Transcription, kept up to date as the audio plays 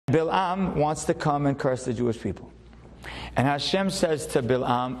Bilam wants to come and curse the Jewish people. And Hashem says to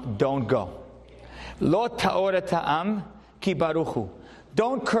Bilam, don't go. Lo ta'ora ta'am ki baruchu.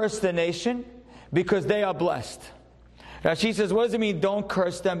 Don't curse the nation because they are blessed. Rashi says, what does it mean, don't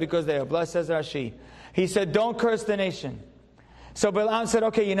curse them because they are blessed? Says Rashi. He said, don't curse the nation. So Bilam said,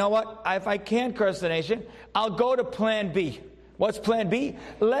 okay, you know what? If I can't curse the nation, I'll go to plan B. What's plan B?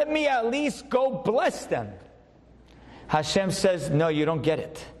 Let me at least go bless them. Hashem says, no, you don't get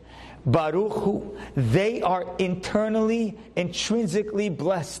it. Baruch Hu, they are internally, intrinsically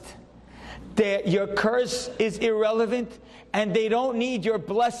blessed. Your curse is irrelevant, and they don't need your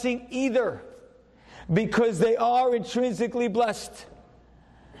blessing either, because they are intrinsically blessed.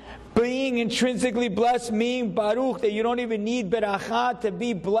 Being intrinsically blessed means, Baruch, that you don't even need beracha to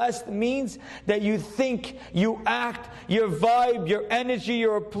be blessed, means that you think, you act, your vibe, your energy,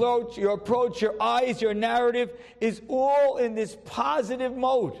 your approach, your eyes, your narrative is all in this positive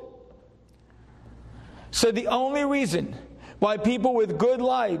mode. So the only reason why people with good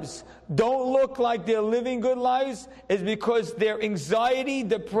lives don't look like they're living good lives is because their anxiety,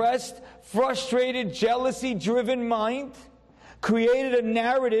 depressed, frustrated, jealousy-driven mind created a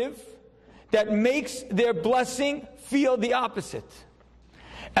narrative that makes their blessing feel the opposite.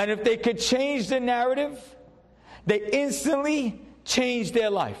 And if they could change the narrative, they instantly change their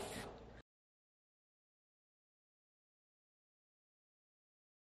life.